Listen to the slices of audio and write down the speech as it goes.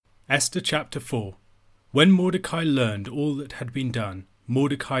Esther chapter 4. When Mordecai learned all that had been done,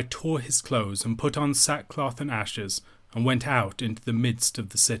 Mordecai tore his clothes and put on sackcloth and ashes, and went out into the midst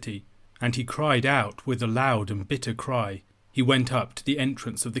of the city. And he cried out with a loud and bitter cry. He went up to the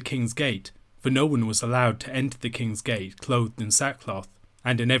entrance of the king's gate, for no one was allowed to enter the king's gate clothed in sackcloth.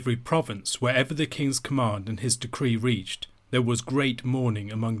 And in every province, wherever the king's command and his decree reached, there was great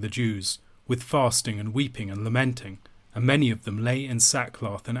mourning among the Jews, with fasting and weeping and lamenting, and many of them lay in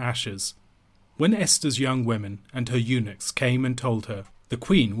sackcloth and ashes. When Esther's young women and her eunuchs came and told her, the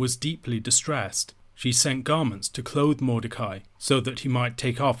queen was deeply distressed. She sent garments to clothe Mordecai, so that he might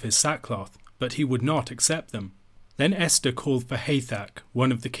take off his sackcloth, but he would not accept them. Then Esther called for Hathach,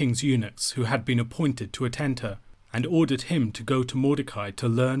 one of the king's eunuchs, who had been appointed to attend her, and ordered him to go to Mordecai to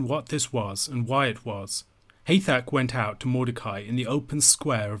learn what this was and why it was. Hathach went out to Mordecai in the open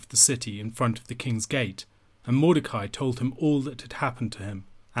square of the city in front of the king's gate, and Mordecai told him all that had happened to him,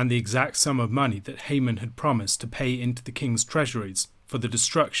 and the exact sum of money that Haman had promised to pay into the king's treasuries for the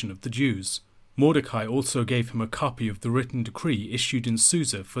destruction of the Jews. Mordecai also gave him a copy of the written decree issued in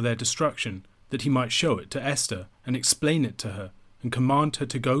Susa for their destruction, that he might show it to Esther and explain it to her, and command her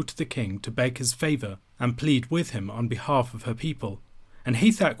to go to the king to beg his favour and plead with him on behalf of her people. And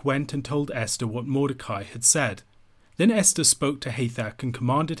Hathach went and told Esther what Mordecai had said. Then Esther spoke to Hathach and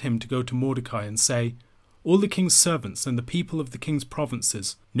commanded him to go to Mordecai and say, "All the king's servants and the people of the king's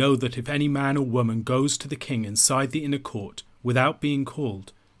provinces know that if any man or woman goes to the king inside the inner court without being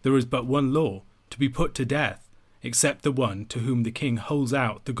called, there is but one law, to be put to death, except the one to whom the king holds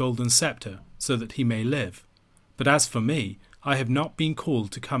out the golden scepter, so that he may live. But as for me, I have not been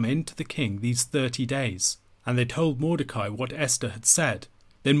called to come in to the king these 30 days. And they told Mordecai what Esther had said.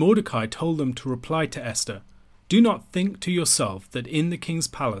 Then Mordecai told them to reply to Esther, "Do not think to yourself that in the king's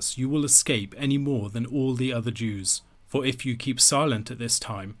palace you will escape any more than all the other Jews. For if you keep silent at this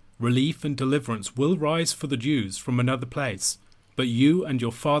time, relief and deliverance will rise for the Jews from another place, but you and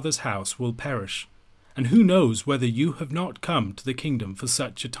your father's house will perish. And who knows whether you have not come to the kingdom for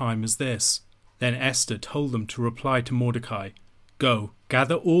such a time as this?" Then Esther told them to reply to Mordecai, "Go,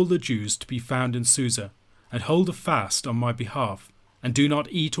 gather all the Jews to be found in Susa, and hold a fast on my behalf, and do not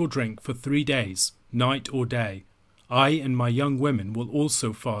eat or drink for 3 days, night or day. I and my young women will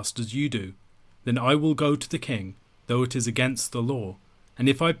also fast as you do. Then I will go to the king, though it is against the law, and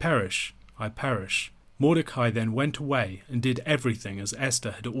if I perish, I perish." Mordecai then went away and did everything as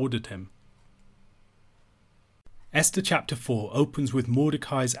Esther had ordered him. Esther chapter 4 opens with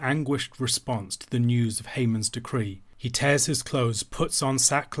Mordecai's anguished response to the news of Haman's decree. He tears his clothes, puts on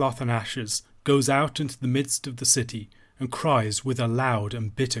sackcloth and ashes, goes out into the midst of the city, and cries with a loud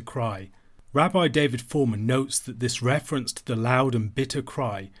and bitter cry. Rabbi David Foreman notes that this reference to the loud and bitter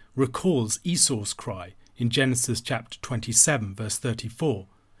cry recalls Esau's cry in Genesis chapter 27 verse 34.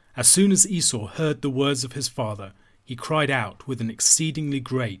 As soon as Esau heard the words of his father, he cried out with an exceedingly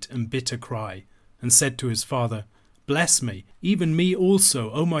great and bitter cry, and said to his father, "Bless me, even me also,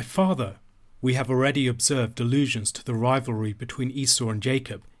 O my father." We have already observed allusions to the rivalry between Esau and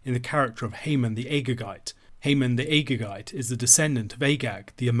Jacob in the character of Haman the Agagite. Haman the Agagite is the descendant of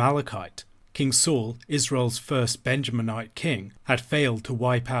Agag the Amalekite. King Saul, Israel's first Benjaminite king, had failed to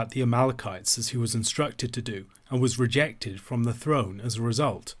wipe out the Amalekites as he was instructed to do, and was rejected from the throne as a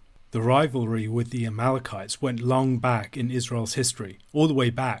result. The rivalry with the Amalekites went long back in Israel's history, all the way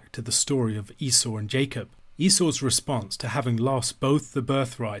back to the story of Esau and Jacob. Esau's response to having lost both the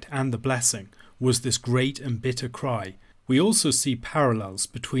birthright and the blessing was this great and bitter cry. We also see parallels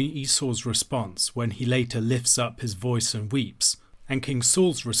between Esau's response when he later lifts up his voice and weeps, and King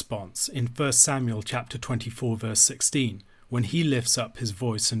Saul's response in 1 Samuel chapter 24 verse 16, when he lifts up his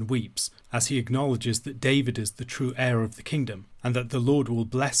voice and weeps, as he acknowledges that David is the true heir of the kingdom, and that the Lord will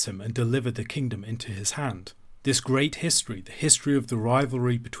bless him and deliver the kingdom into his hand. This great history, the history of the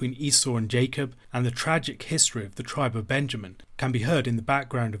rivalry between Esau and Jacob, and the tragic history of the tribe of Benjamin, can be heard in the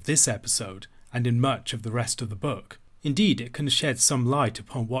background of this episode and in much of the rest of the book. Indeed, it can shed some light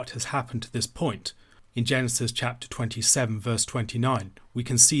upon what has happened to this point. In Genesis chapter 27 verse 29, we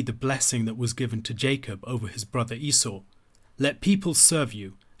can see the blessing that was given to Jacob over his brother Esau. "Let peoples serve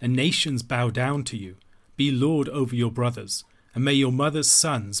you, and nations bow down to you. Be lord over your brothers, and may your mother's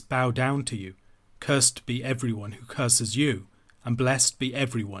sons bow down to you. Cursed be everyone who curses you, and blessed be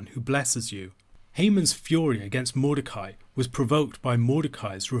everyone who blesses you." Haman's fury against Mordecai was provoked by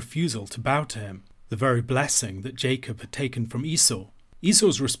Mordecai's refusal to bow to him, the very blessing that Jacob had taken from Esau.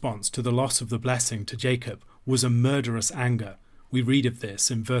 Esau's response to the loss of the blessing to Jacob was a murderous anger. We read of this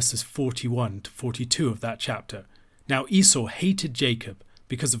in verses 41 to 42 of that chapter. Now Esau hated Jacob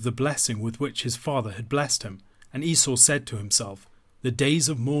because of the blessing with which his father had blessed him, and Esau said to himself, The days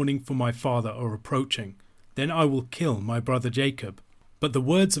of mourning for my father are approaching. Then I will kill my brother Jacob." But the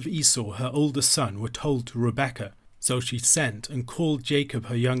words of Esau, her older son, were told to Rebekah. So she sent and called Jacob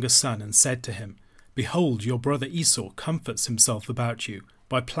her younger son and said to him, "Behold, your brother Esau comforts himself about you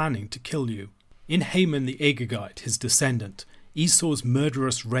by planning to kill you." In Haman the Agagite, his descendant, Esau's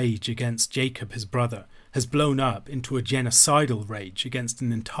murderous rage against Jacob his brother has blown up into a genocidal rage against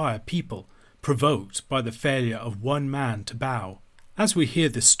an entire people, provoked by the failure of one man to bow. As we hear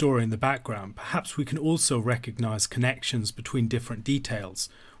this story in the background, perhaps we can also recognize connections between different details.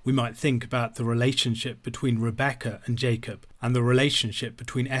 We might think about the relationship between Rebekah and Jacob, and the relationship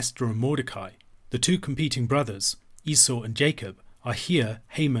between Esther and Mordecai. The two competing brothers, Esau and Jacob, are here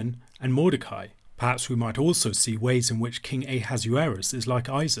Haman and Mordecai. Perhaps we might also see ways in which King Ahasuerus is like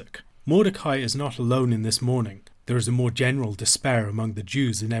Isaac. Mordecai is not alone in this mourning. There is a more general despair among the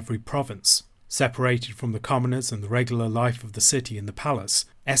Jews in every province. Separated from the commoners and the regular life of the city and the palace,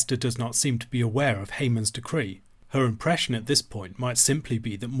 Esther does not seem to be aware of Haman's decree. Her impression at this point might simply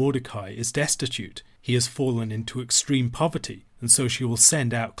be that Mordecai is destitute. He has fallen into extreme poverty, and so she will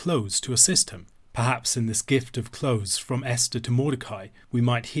send out clothes to assist him. Perhaps in this gift of clothes from Esther to Mordecai, we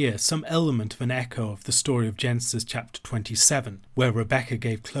might hear some element of an echo of the story of Genesis chapter 27, where Rebekah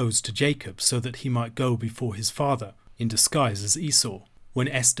gave clothes to Jacob so that he might go before his father, in disguise as Esau. When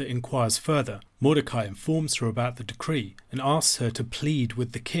Esther inquires further, Mordecai informs her about the decree and asks her to plead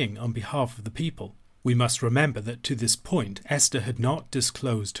with the king on behalf of the people. We must remember that to this point Esther had not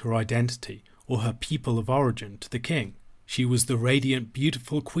disclosed her identity or her people of origin to the king. She was the radiant,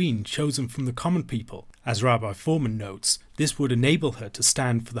 beautiful queen chosen from the common people. As Rabbi Foreman notes, this would enable her to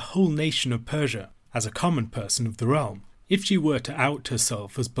stand for the whole nation of Persia as a common person of the realm. If she were to out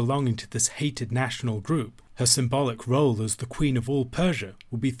herself as belonging to this hated national group, her symbolic role as the queen of all Persia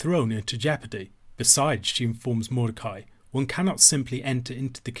would be thrown into jeopardy. Besides, she informs Mordecai, one cannot simply enter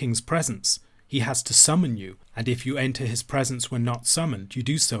into the king's presence. He has to summon you, and if you enter his presence when not summoned, you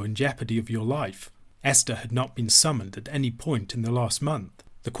do so in jeopardy of your life. Esther had not been summoned at any point in the last month.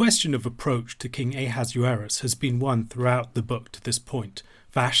 The question of approach to King Ahasuerus has been one throughout the book to this point.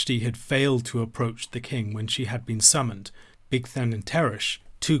 Vashti had failed to approach the king when she had been summoned. Bigthan and Teresh,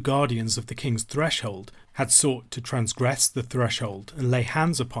 two guardians of the king's threshold, had sought to transgress the threshold and lay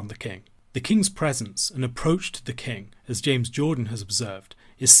hands upon the king. The king's presence and approach to the king, as James Jordan has observed,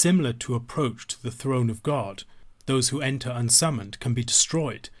 is similar to approach to the throne of God. Those who enter unsummoned can be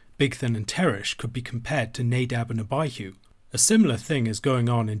destroyed. Bigthan and Teresh could be compared to Nadab and Abihu. A similar thing is going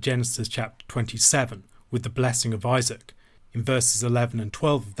on in Genesis chapter 27 with the blessing of Isaac. In verses 11 and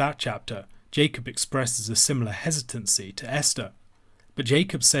 12 of that chapter, Jacob expresses a similar hesitancy to Esther. But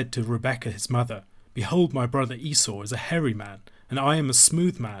Jacob said to Rebekah his mother, "Behold, my brother Esau is a hairy man, and I am a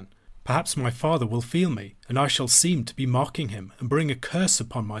smooth man. Perhaps my father will feel me, and I shall seem to be mocking him and bring a curse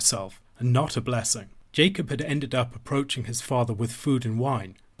upon myself, and not a blessing." Jacob had ended up approaching his father with food and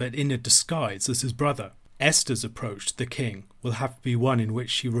wine, but in a disguise as his brother. Esther's approach to the king will have to be one in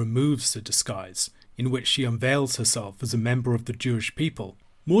which she removes the disguise, in which she unveils herself as a member of the Jewish people.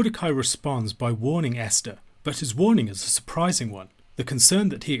 Mordecai responds by warning Esther, but his warning is a surprising one. The concern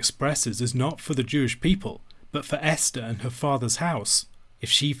that he expresses is not for the Jewish people, but for Esther and her father's house. If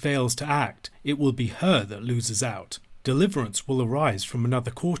she fails to act, it will be her that loses out. Deliverance will arise from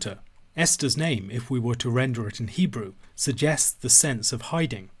another quarter. Esther's name, if we were to render it in Hebrew, suggests the sense of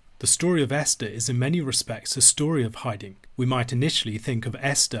hiding. The story of Esther is in many respects a story of hiding. We might initially think of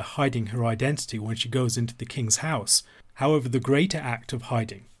Esther hiding her identity when she goes into the king's house. However, the greater act of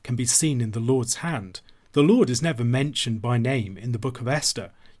hiding can be seen in the Lord's hand. The Lord is never mentioned by name in the book of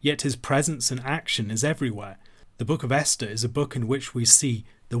Esther, yet his presence and action is everywhere. The book of Esther is a book in which we see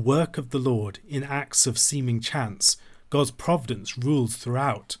the work of the Lord in acts of seeming chance. God's providence rules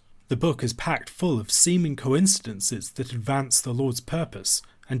throughout. The book is packed full of seeming coincidences that advance the Lord's purpose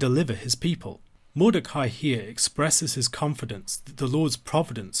and deliver his people. Mordecai here expresses his confidence that the Lord's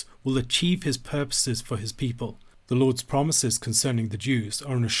providence will achieve his purposes for his people. The Lord's promises concerning the Jews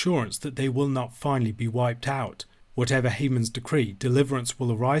are an assurance that they will not finally be wiped out. Whatever Haman's decree, deliverance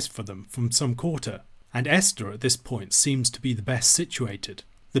will arise for them from some quarter. And Esther at this point seems to be the best situated.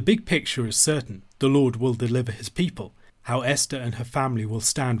 The big picture is certain. The Lord will deliver his people. How Esther and her family will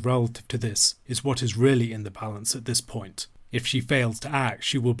stand relative to this is what is really in the balance at this point. If she fails to act,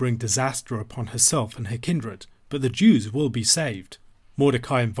 she will bring disaster upon herself and her kindred, but the Jews will be saved.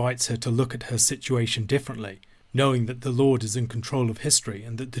 Mordecai invites her to look at her situation differently. Knowing that the Lord is in control of history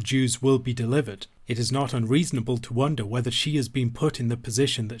and that the Jews will be delivered, it is not unreasonable to wonder whether she has been put in the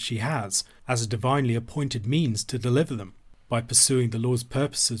position that she has as a divinely appointed means to deliver them. by pursuing the Lord's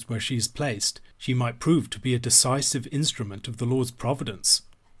purposes where she is placed, she might prove to be a decisive instrument of the Lord's providence.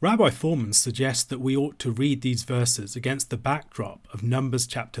 Rabbi Foreman suggests that we ought to read these verses against the backdrop of Numbers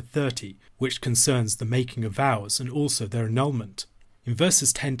chapter 30, which concerns the making of vows and also their annulment. In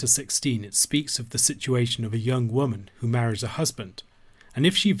verses 10 to 16 it speaks of the situation of a young woman who marries a husband. And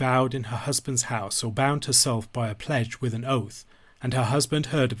if she vowed in her husband's house or bound herself by a pledge with an oath, and her husband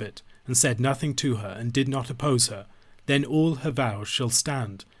heard of it, and said nothing to her, and did not oppose her, then all her vows shall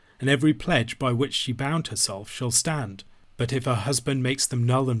stand, and every pledge by which she bound herself shall stand. But if her husband makes them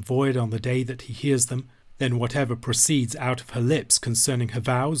null and void on the day that he hears them, then whatever proceeds out of her lips concerning her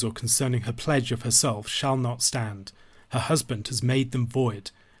vows or concerning her pledge of herself shall not stand. Her husband has made them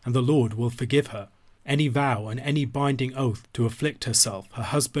void, and the Lord will forgive her. Any vow and any binding oath to afflict herself her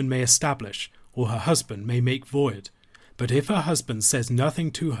husband may establish, or her husband may make void. But if her husband says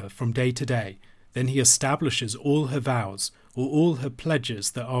nothing to her from day to day, then he establishes all her vows, or all her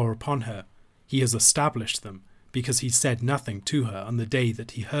pledges that are upon her. He has established them, because he said nothing to her on the day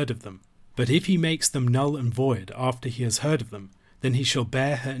that he heard of them. But if he makes them null and void after he has heard of them, then he shall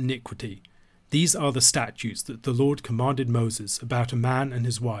bear her iniquity. These are the statutes that the Lord commanded Moses about a man and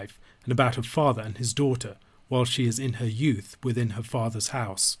his wife, and about a father and his daughter, while she is in her youth within her father's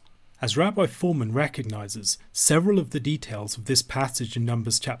house. As Rabbi Foreman recognizes, several of the details of this passage in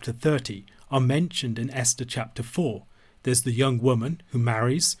Numbers chapter 30 are mentioned in Esther chapter 4. There's the young woman who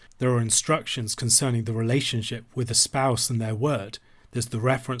marries, there are instructions concerning the relationship with a spouse and their word, there's the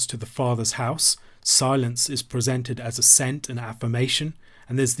reference to the father's house, silence is presented as assent and affirmation,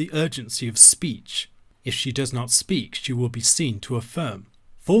 and there's the urgency of speech. If she does not speak, she will be seen to affirm.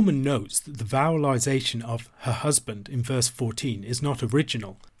 Foreman notes that the vowelization of her husband in verse 14 is not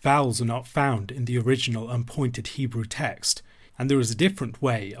original. Vowels are not found in the original unpointed Hebrew text, and there is a different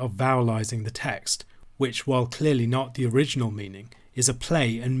way of vowelizing the text, which, while clearly not the original meaning, is a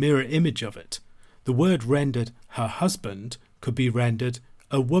play and mirror image of it. The word rendered her husband could be rendered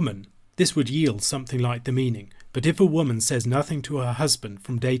a woman. This would yield something like the meaning, but if a woman says nothing to her husband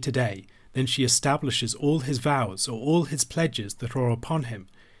from day to day, then she establishes all his vows or all his pledges that are upon him.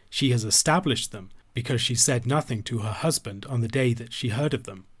 She has established them because she said nothing to her husband on the day that she heard of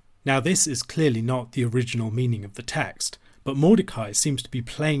them. Now this is clearly not the original meaning of the text, but Mordecai seems to be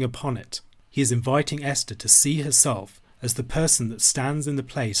playing upon it. He is inviting Esther to see herself as the person that stands in the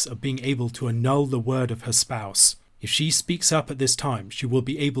place of being able to annul the word of her spouse. If she speaks up at this time, she will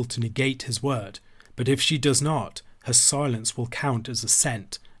be able to negate his word, but if she does not, her silence will count as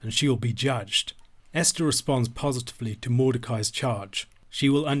assent, and she will be judged. Esther responds positively to Mordecai's charge. She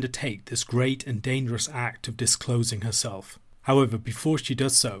will undertake this great and dangerous act of disclosing herself. However, before she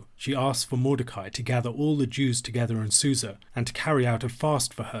does so, she asks for Mordecai to gather all the Jews together in Susa and to carry out a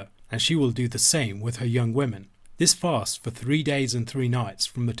fast for her, and she will do the same with her young women. This fast for 3 days and 3 nights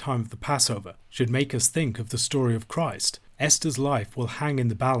from the time of the Passover should make us think of the story of Christ. Esther's life will hang in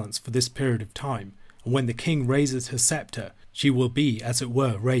the balance for this period of time, and when the king raises her scepter, she will be, as it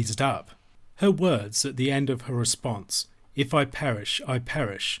were, raised up. Her words at the end of her response, "If I perish, I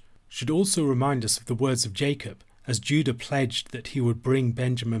perish," should also remind us of the words of Jacob, as Judah pledged that he would bring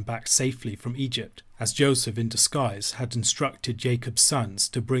Benjamin back safely from Egypt, as Joseph in disguise had instructed Jacob's sons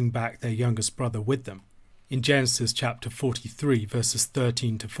to bring back their youngest brother with them. In Genesis chapter 43 verses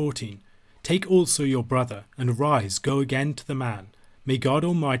 13 to 14, "Take also your brother, and arise, go again to the man. May God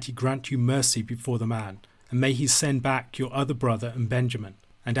Almighty grant you mercy before the man, and may he send back your other brother and Benjamin.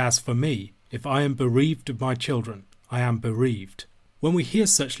 And as for me, if I am bereaved of my children, I am bereaved." When we hear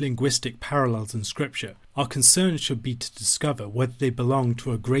such linguistic parallels in Scripture, our concern should be to discover whether they belong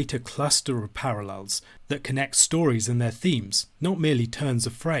to a greater cluster of parallels that connect stories and their themes, not merely turns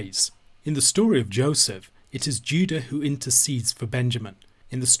of phrase. In the story of Joseph, it is Judah who intercedes for Benjamin.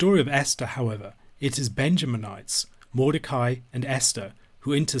 In the story of Esther, however, it is Benjaminites, Mordecai and Esther,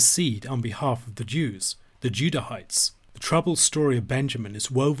 who intercede on behalf of the Jews, the Judahites. The troubled story of Benjamin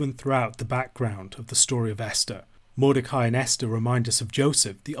is woven throughout the background of the story of Esther. Mordecai and Esther remind us of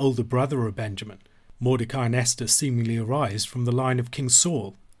Joseph, the older brother of Benjamin. Mordecai and Esther seemingly arise from the line of King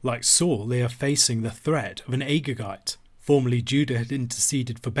Saul. Like Saul, they are facing the threat of an Agagite. Formerly Judah had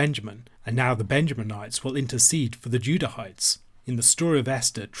interceded for Benjamin, and now the Benjaminites will intercede for the Judahites. In the story of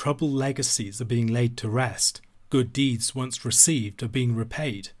Esther, troubled legacies are being laid to rest. Good deeds once received are being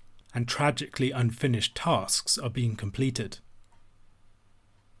repaid, and tragically unfinished tasks are being completed.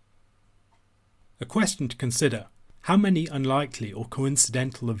 A question to consider: how many unlikely or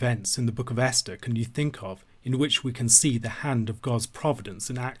coincidental events in the book of Esther can you think of in which we can see the hand of God's providence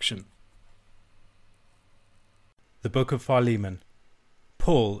in action? The Book of Philemon.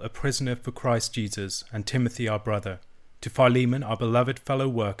 Paul, a prisoner for Christ Jesus, and Timothy our brother, To Philemon, our beloved fellow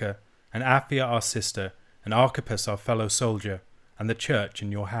worker, and Apphia, our sister, and Archippus, our fellow soldier, and the church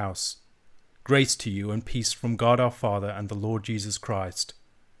in your house. Grace to you and peace from God our Father and the Lord Jesus Christ.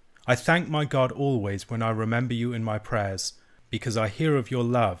 I thank my God always when I remember you in my prayers, because I hear of your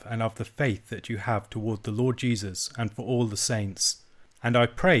love and of the faith that you have toward the Lord Jesus and for all the saints. And I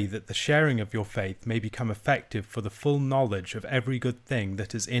pray that the sharing of your faith may become effective for the full knowledge of every good thing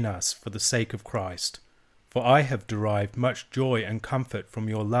that is in us for the sake of Christ. For I have derived much joy and comfort from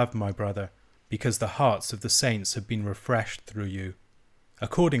your love, my brother, because the hearts of the saints have been refreshed through you.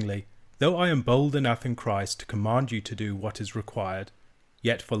 Accordingly, though I am bold enough in Christ to command you to do what is required,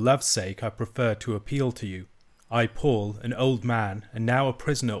 yet for love's sake I prefer to appeal to you. I, Paul, an old man, and now a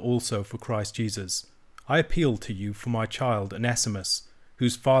prisoner also for Christ Jesus, I appeal to you for my child Onesimus,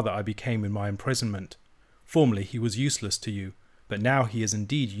 whose father I became in my imprisonment. Formerly he was useless to you, but now he is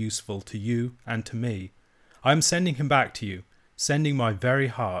indeed useful to you and to me. I am sending him back to you, sending my very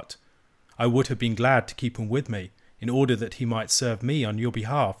heart. I would have been glad to keep him with me, in order that he might serve me on your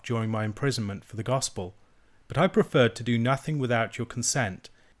behalf during my imprisonment for the gospel. But I preferred to do nothing without your consent,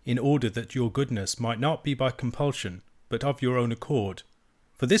 in order that your goodness might not be by compulsion, but of your own accord.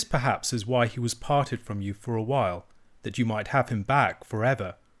 For this perhaps is why he was parted from you for a while, that you might have him back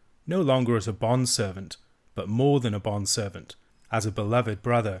forever, no longer as a bondservant, but more than a bondservant, as a beloved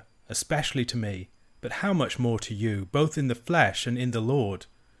brother, especially to me, but how much more to you, both in the flesh and in the Lord.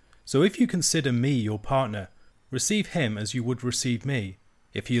 So if you consider me your partner, receive him as you would receive me.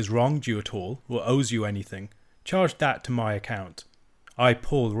 If he has wronged you at all, or owes you anything, charge that to my account. I,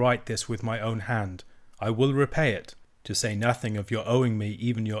 Paul, write this with my own hand. I will repay it, to say nothing of your owing me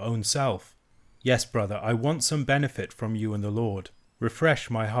even your own self. Yes, brother, I want some benefit from you in the Lord.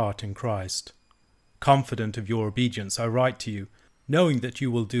 Refresh my heart in Christ. Confident of your obedience, I write to you, knowing that you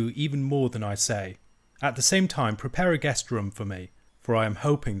will do even more than I say. At the same time, prepare a guest room for me, for I am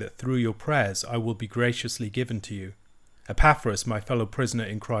hoping that through your prayers I will be graciously given to you. Epaphras, my fellow prisoner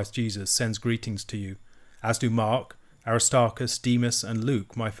in Christ Jesus, sends greetings to you, as do Mark, Aristarchus, Demas, and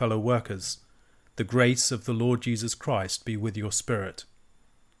Luke, my fellow workers. The grace of the Lord Jesus Christ be with your spirit.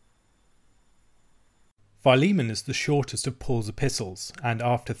 Philemon is the shortest of Paul's epistles, and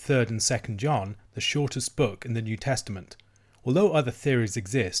after 3rd and 2nd John, the shortest book in the New Testament. Although other theories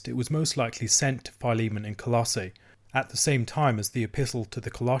exist, it was most likely sent to Philemon in Colossae, at the same time as the epistle to the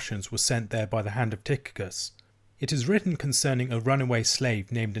Colossians was sent there by the hand of Tychicus. It is written concerning a runaway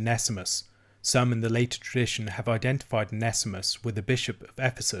slave named Onesimus. Some in the later tradition have identified Onesimus with the bishop of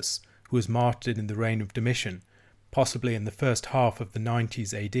Ephesus, who was martyred in the reign of Domitian, possibly in the first half of the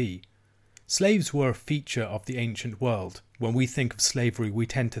 90s AD. Slaves were a feature of the ancient world. When we think of slavery, we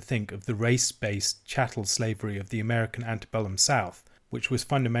tend to think of the race-based chattel slavery of the American antebellum South, which was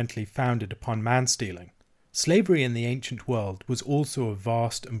fundamentally founded upon man-stealing. Slavery in the ancient world was also a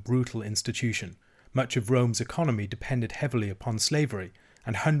vast and brutal institution. Much of Rome's economy depended heavily upon slavery,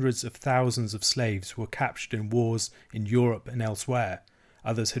 and hundreds of thousands of slaves were captured in wars in Europe and elsewhere.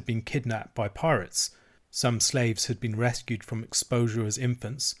 Others had been kidnapped by pirates. Some slaves had been rescued from exposure as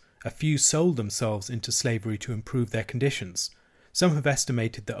infants. A few sold themselves into slavery to improve their conditions. Some have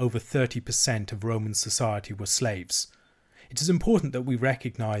estimated that over 30% of Roman society were slaves. It is important that we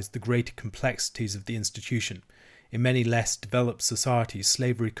recognize the greater complexities of the institution. In many less developed societies,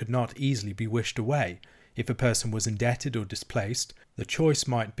 slavery could not easily be wished away. If a person was indebted or displaced, the choice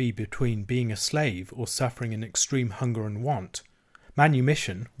might be between being a slave or suffering in extreme hunger and want.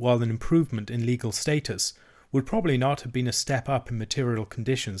 Manumission, while an improvement in legal status, would probably not have been a step up in material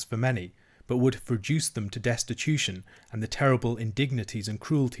conditions for many, but would have reduced them to destitution and the terrible indignities and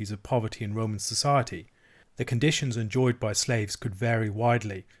cruelties of poverty in Roman society. The conditions enjoyed by slaves could vary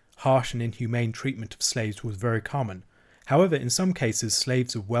widely. Harsh and inhumane treatment of slaves was very common. However, in some cases,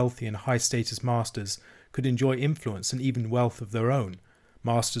 slaves of wealthy and high-status masters could enjoy influence and even wealth of their own.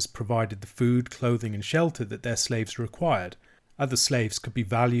 Masters provided the food, clothing, and shelter that their slaves required. Other slaves could be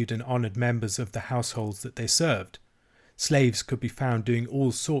valued and honoured members of the households that they served. Slaves could be found doing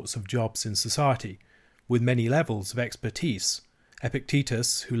all sorts of jobs in society, with many levels of expertise.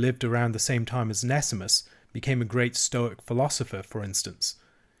 Epictetus, who lived around the same time as Onesimus, became a great Stoic philosopher, for instance.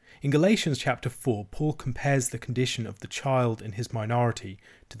 In Galatians chapter 4, Paul compares the condition of the child in his minority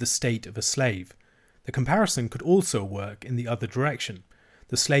to the state of a slave. The comparison could also work in the other direction.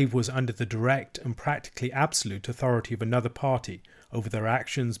 The slave was under the direct and practically absolute authority of another party over their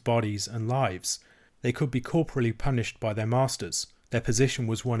actions, bodies, and lives. They could be corporally punished by their masters. Their position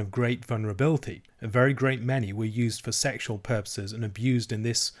was one of great vulnerability. A very great many were used for sexual purposes and abused in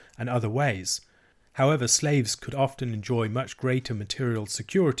this and other ways. However, slaves could often enjoy much greater material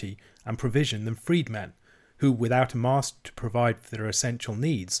security and provision than freedmen, who, without a master to provide for their essential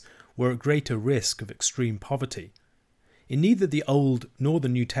needs, were at greater risk of extreme poverty. In neither the Old nor the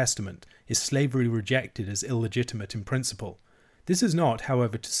New Testament is slavery rejected as illegitimate in principle. This is not,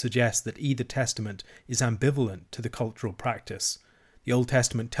 however, to suggest that either testament is ambivalent to the cultural practice. The Old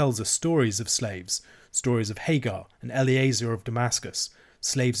Testament tells us stories of slaves, stories of Hagar and Eliezer of Damascus,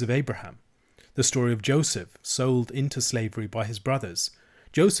 slaves of Abraham. The story of Joseph, sold into slavery by his brothers.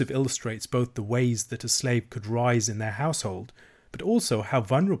 Joseph illustrates both the ways that a slave could rise in their household, but also how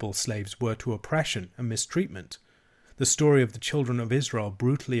vulnerable slaves were to oppression and mistreatment. The story of the children of Israel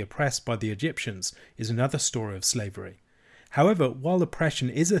brutally oppressed by the Egyptians is another story of slavery. However, while oppression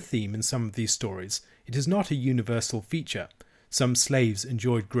is a theme in some of these stories, it is not a universal feature. Some slaves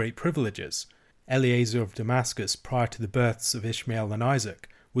enjoyed great privileges. Eliezer of Damascus, prior to the births of Ishmael and Isaac,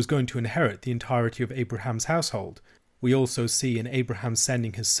 was going to inherit the entirety of Abraham's household. We also see in Abraham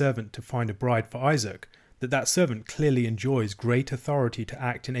sending his servant to find a bride for Isaac, that servant clearly enjoys great authority to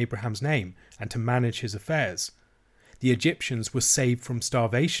act in Abraham's name and to manage his affairs. The Egyptians were saved from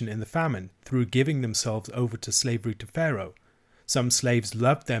starvation in the famine through giving themselves over to slavery to Pharaoh. Some slaves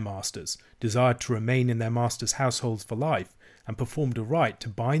loved their masters, desired to remain in their masters' households for life, and performed a rite to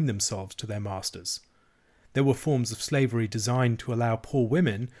bind themselves to their masters. There were forms of slavery designed to allow poor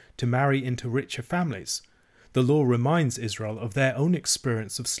women to marry into richer families. The law reminds Israel of their own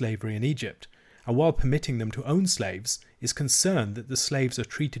experience of slavery in Egypt, and while permitting them to own slaves, is concerned that the slaves are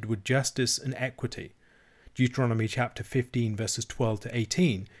treated with justice and equity. Deuteronomy chapter 15 verses 12 to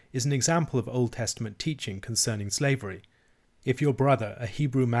 18 is an example of Old Testament teaching concerning slavery. If your brother, a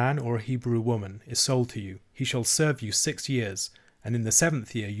Hebrew man or a Hebrew woman, is sold to you, he shall serve you 6 years, and in the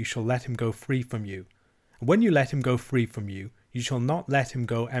 7th year you shall let him go free from you. And when you let him go free from you, you shall not let him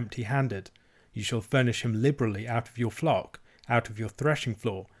go empty-handed. You shall furnish him liberally out of your flock, out of your threshing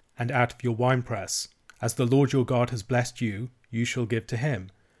floor, and out of your winepress. As the Lord your God has blessed you, you shall give to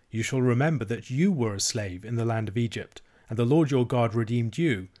him. You shall remember that you were a slave in the land of Egypt, and the Lord your God redeemed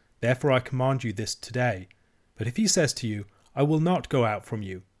you. Therefore I command you this today. But if he says to you, I will not go out from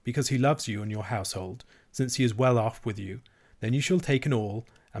you, because he loves you and your household, since he is well off with you, then you shall take an awl,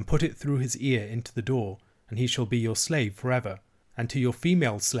 and put it through his ear into the door, and he shall be your slave forever. And to your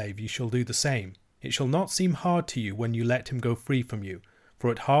female slave you shall do the same. It shall not seem hard to you when you let him go free from you, for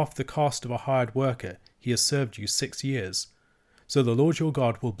at half the cost of a hired worker he has served you 6 years. So the Lord your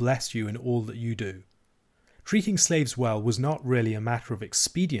God will bless you in all that you do. Treating slaves well was not really a matter of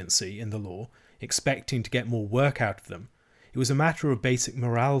expediency in the law, expecting to get more work out of them. It was a matter of basic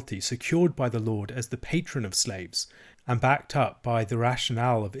morality secured by the Lord as the patron of slaves, and backed up by the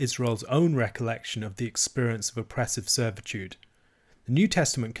rationale of Israel's own recollection of the experience of oppressive servitude. The New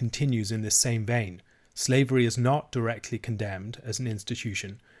Testament continues in this same vein. Slavery is not directly condemned as an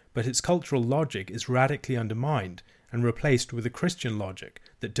institution, but its cultural logic is radically undermined and replaced with a Christian logic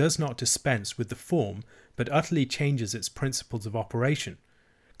that does not dispense with the form but utterly changes its principles of operation.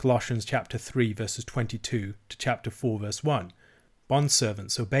 Colossians chapter 3 verses 22 to chapter 4 verse 1.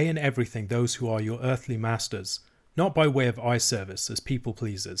 Bondservants, obey in everything those who are your earthly masters, not by way of eye service as people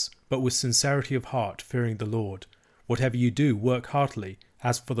pleasers, but with sincerity of heart, fearing the Lord. Whatever you do, work heartily,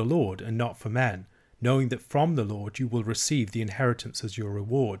 as for the Lord and not for men, knowing that from the Lord you will receive the inheritance as your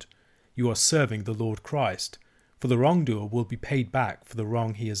reward. You are serving the Lord Christ. For the wrongdoer will be paid back for the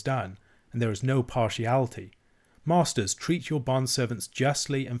wrong he has done, and there is no partiality. Masters, treat your bondservants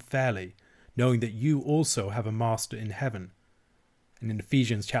justly and fairly, knowing that you also have a master in heaven. And in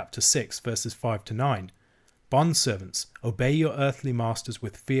Ephesians chapter 6 verses 5 to 9, Bondservants, obey your earthly masters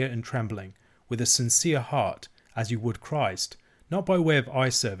with fear and trembling, with a sincere heart, as you would Christ, not by way of eye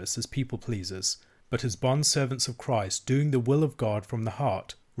service as people pleasers, but as bondservants of Christ, doing the will of God from the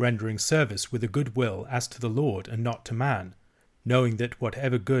heart, rendering service with a good will as to the Lord and not to man, knowing that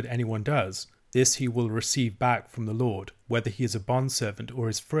whatever good anyone does, this he will receive back from the Lord, whether he is a bondservant or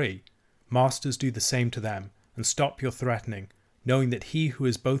is free. Masters, do the same to them, and stop your threatening, knowing that he who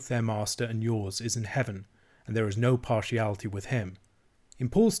is both their master and yours is in heaven, and there is no partiality with him. In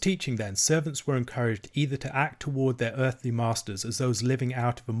Paul's teaching then, servants were encouraged either to act toward their earthly masters as those living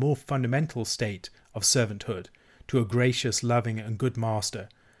out of a more fundamental state of servanthood to a gracious, loving and good master,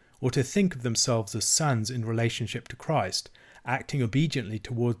 or to think of themselves as sons in relationship to Christ, acting obediently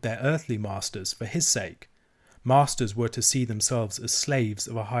toward their earthly masters for his sake. Masters were to see themselves as slaves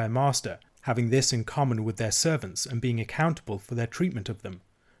of a higher master, having this in common with their servants and being accountable for their treatment of them.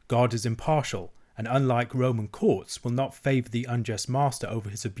 God is impartial, and unlike Roman courts, will not favour the unjust master over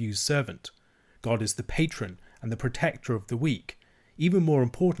his abused servant. God is the patron and the protector of the weak. Even more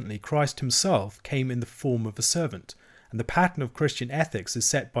importantly, Christ himself came in the form of a servant, and the pattern of Christian ethics is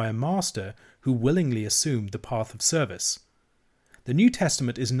set by a master who willingly assumed the path of service. The New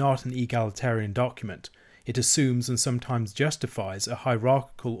Testament is not an egalitarian document. It assumes and sometimes justifies a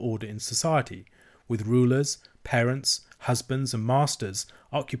hierarchical order in society, with rulers, parents, husbands and masters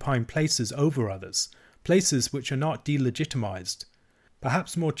occupying places over others, places which are not delegitimized.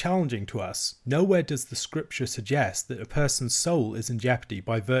 Perhaps more challenging to us, nowhere does the scripture suggest that a person's soul is in jeopardy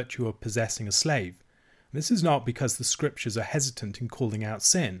by virtue of possessing a slave. This is not because the scriptures are hesitant in calling out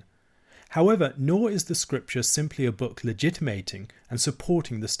sin. However, nor is the scripture simply a book legitimating and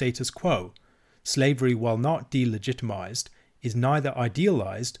supporting the status quo. Slavery, while not delegitimized, is neither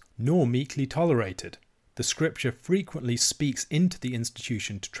idealized nor meekly tolerated. The scripture frequently speaks into the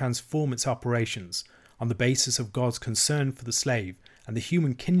institution to transform its operations on the basis of God's concern for the slave and the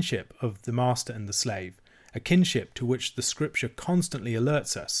human kinship of the master and the slave, a kinship to which the scripture constantly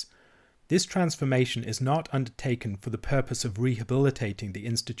alerts us. This transformation is not undertaken for the purpose of rehabilitating the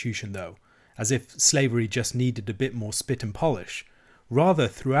institution, though, as if slavery just needed a bit more spit and polish. Rather,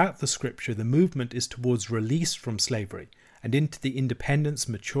 throughout the scripture, the movement is towards release from slavery and into the independence,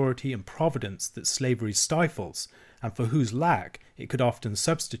 maturity, and providence that slavery stifles, and for whose lack it could often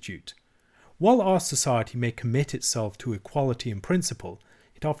substitute. While our society may commit itself to equality in principle,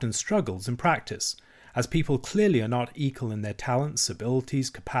 it often struggles in practice, as people clearly are not equal in their talents,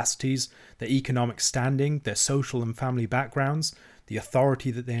 abilities, capacities, their economic standing, their social and family backgrounds, the authority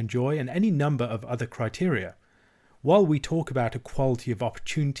that they enjoy, and any number of other criteria. While we talk about equality of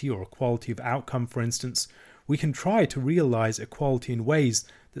opportunity or equality of outcome, for instance, we can try to realize equality in ways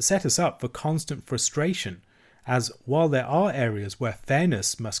that set us up for constant frustration, as while there are areas where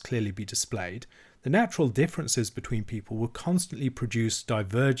fairness must clearly be displayed, the natural differences between people will constantly produce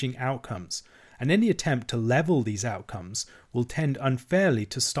diverging outcomes, and any attempt to level these outcomes will tend unfairly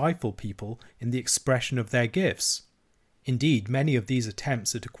to stifle people in the expression of their gifts. Indeed, many of these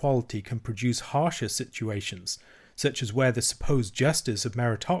attempts at equality can produce harsher situations, such as where the supposed justice of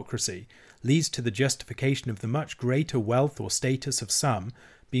meritocracy leads to the justification of the much greater wealth or status of some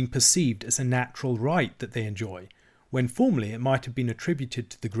being perceived as a natural right that they enjoy, when formerly it might have been attributed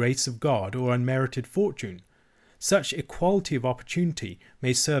to the grace of God or unmerited fortune. Such equality of opportunity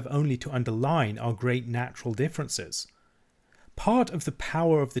may serve only to underline our great natural differences. Part of the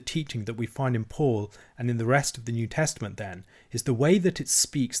power of the teaching that we find in Paul and in the rest of the New Testament, then, is the way that it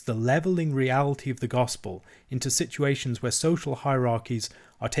speaks the levelling reality of the gospel into situations where social hierarchies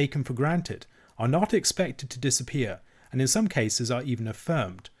are taken for granted, are not expected to disappear, and in some cases are even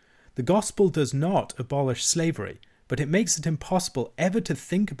affirmed. The gospel does not abolish slavery, but it makes it impossible ever to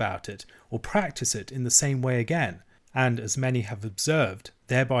think about it or practice it in the same way again, and, as many have observed,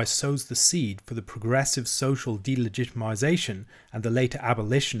 thereby sows the seed for the progressive social delegitimization and the later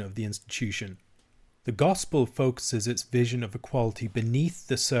abolition of the institution. The gospel focuses its vision of equality beneath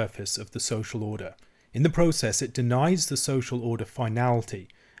the surface of the social order. In the process, it denies the social order finality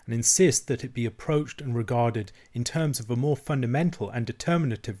and insists that it be approached and regarded in terms of a more fundamental and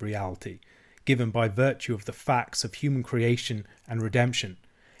determinative reality, given by virtue of the facts of human creation and redemption.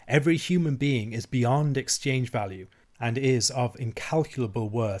 Every human being is beyond exchange value and is of incalculable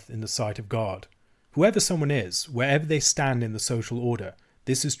worth in the sight of God. Whoever someone is, wherever they stand in the social order,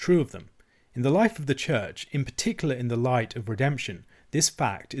 this is true of them. In the life of the church, in particular in the light of redemption, this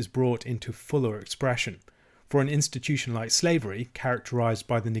fact is brought into fuller expression. For an institution like slavery, characterized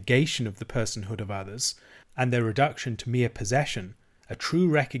by the negation of the personhood of others and their reduction to mere possession, a true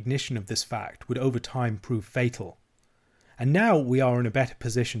recognition of this fact would over time prove fatal. And now we are in a better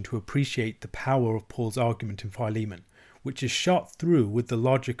position to appreciate the power of Paul's argument in Philemon, which is shot through with the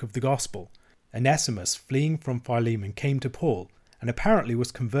logic of the gospel. Onesimus, fleeing from Philemon, came to Paul, and apparently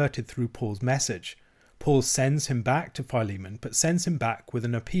was converted through Paul's message. Paul sends him back to Philemon, but sends him back with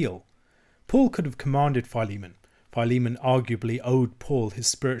an appeal. Paul could have commanded Philemon. Philemon arguably owed Paul his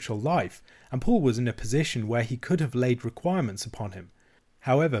spiritual life, and Paul was in a position where he could have laid requirements upon him.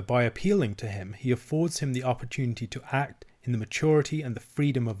 However, by appealing to him, he affords him the opportunity to act in the maturity and the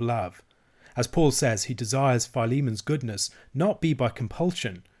freedom of love. As Paul says, he desires Philemon's goodness not be by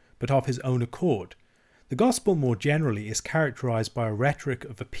compulsion, but of his own accord. The gospel more generally is characterized by a rhetoric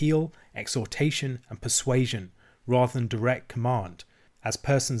of appeal, exhortation, and persuasion, rather than direct command. As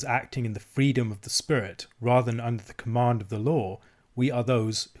persons acting in the freedom of the Spirit, rather than under the command of the law, we are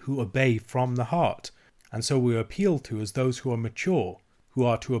those who obey from the heart, and so we are appealed to as those who are mature, who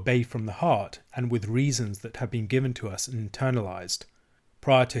are to obey from the heart, and with reasons that have been given to us and internalized.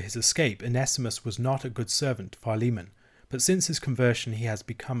 Prior to his escape, Onesimus was not a good servant to Philemon, but since his conversion he has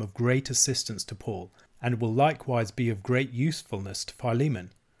become of great assistance to Paul, and will likewise be of great usefulness to Philemon.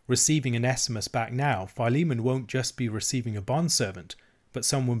 Receiving Onesimus back now, Philemon won't just be receiving a bondservant, but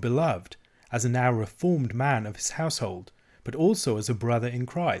someone beloved, as a now reformed man of his household, but also as a brother in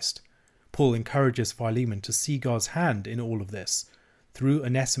Christ. Paul encourages Philemon to see God's hand in all of this. Through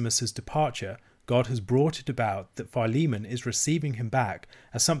Onesimus' departure, God has brought it about that Philemon is receiving him back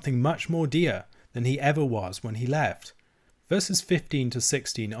as something much more dear than he ever was when he left. Verses 15 to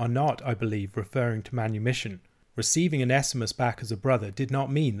 16 are not, I believe, referring to manumission. Receiving Onesimus back as a brother did not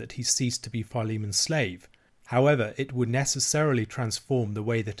mean that he ceased to be Philemon's slave. However, it would necessarily transform the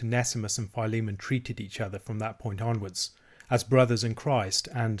way that Onesimus and Philemon treated each other from that point onwards. As brothers in Christ,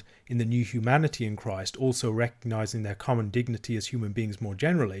 and in the new humanity in Christ, also recognizing their common dignity as human beings more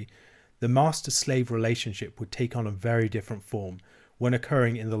generally, the master-slave relationship would take on a very different form when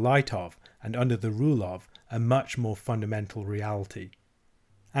occurring in the light of, and under the rule of, a much more fundamental reality.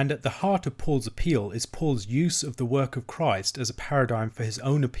 And at the heart of Paul's appeal is Paul's use of the work of Christ as a paradigm for his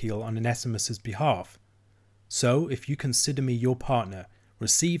own appeal on Onesimus' behalf. So, if you consider me your partner,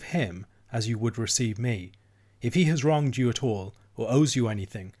 receive him as you would receive me. If he has wronged you at all, or owes you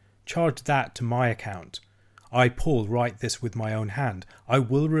anything, charge that to my account. I, Paul, write this with my own hand. I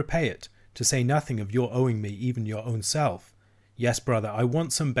will repay it, to say nothing of your owing me even your own self. Yes, brother, I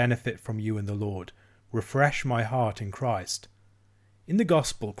want some benefit from you in the Lord. Refresh my heart in Christ. In the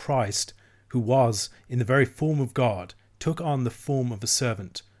gospel, Christ, who was in the very form of God, took on the form of a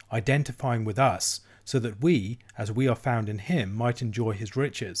servant, identifying with us, so that we, as we are found in him, might enjoy his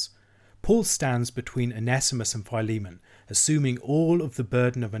riches. Paul stands between Onesimus and Philemon, assuming all of the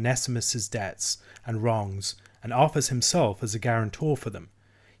burden of Onesimus' debts and wrongs, and offers himself as a guarantor for them.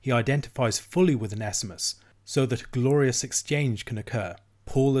 He identifies fully with Onesimus, so that a glorious exchange can occur.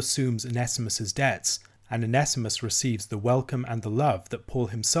 Paul assumes Onesimus' debts, and Onesimus receives the welcome and the love that Paul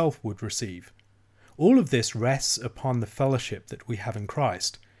himself would receive. All of this rests upon the fellowship that we have in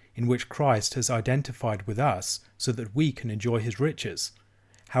Christ, in which Christ has identified with us so that we can enjoy his riches.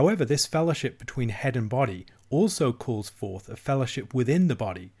 However, this fellowship between head and body also calls forth a fellowship within the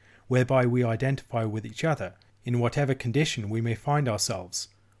body, whereby we identify with each other, in whatever condition we may find ourselves.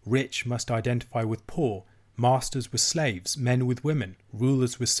 Rich must identify with poor, masters with slaves, men with women,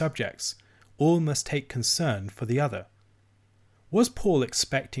 rulers with subjects. All must take concern for the other. Was Paul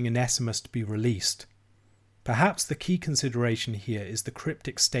expecting Onesimus to be released? Perhaps the key consideration here is the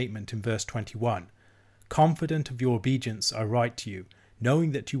cryptic statement in verse 21. Confident of your obedience, I write to you,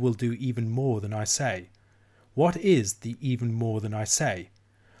 knowing that you will do even more than I say. What is the even more than I say?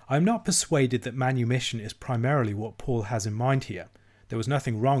 I am not persuaded that manumission is primarily what Paul has in mind here. There was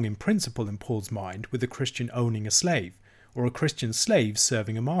nothing wrong in principle in Paul's mind with a Christian owning a slave, or a Christian slave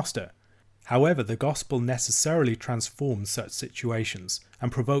serving a master. However, the gospel necessarily transforms such situations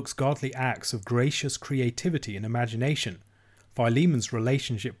and provokes godly acts of gracious creativity and imagination. Philemon's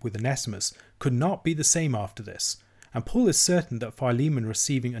relationship with Onesimus could not be the same after this, and Paul is certain that Philemon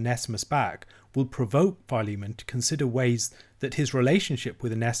receiving Onesimus back will provoke Philemon to consider ways that his relationship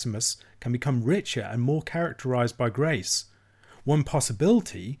with Onesimus can become richer and more characterized by grace. One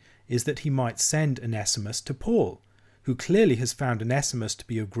possibility is that he might send Onesimus to Paul, who clearly has found Onesimus to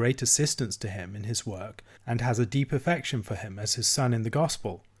be of great assistance to him in his work and has a deep affection for him as his son in the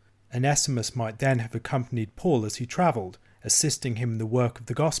gospel. Onesimus might then have accompanied Paul as he travelled, assisting him in the work of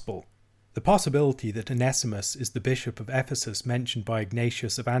the gospel. The possibility that Onesimus is the bishop of Ephesus mentioned by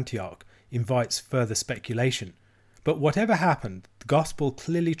Ignatius of Antioch invites further speculation. But whatever happened, the gospel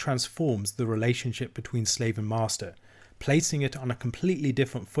clearly transforms the relationship between slave and master, placing it on a completely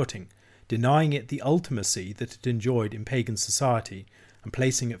different footing, denying it the ultimacy that it enjoyed in pagan society, and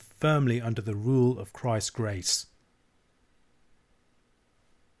placing it firmly under the rule of Christ's grace.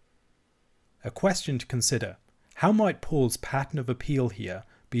 A question to consider. How might Paul's pattern of appeal here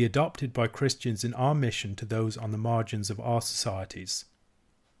be adopted by Christians in our mission to those on the margins of our societies?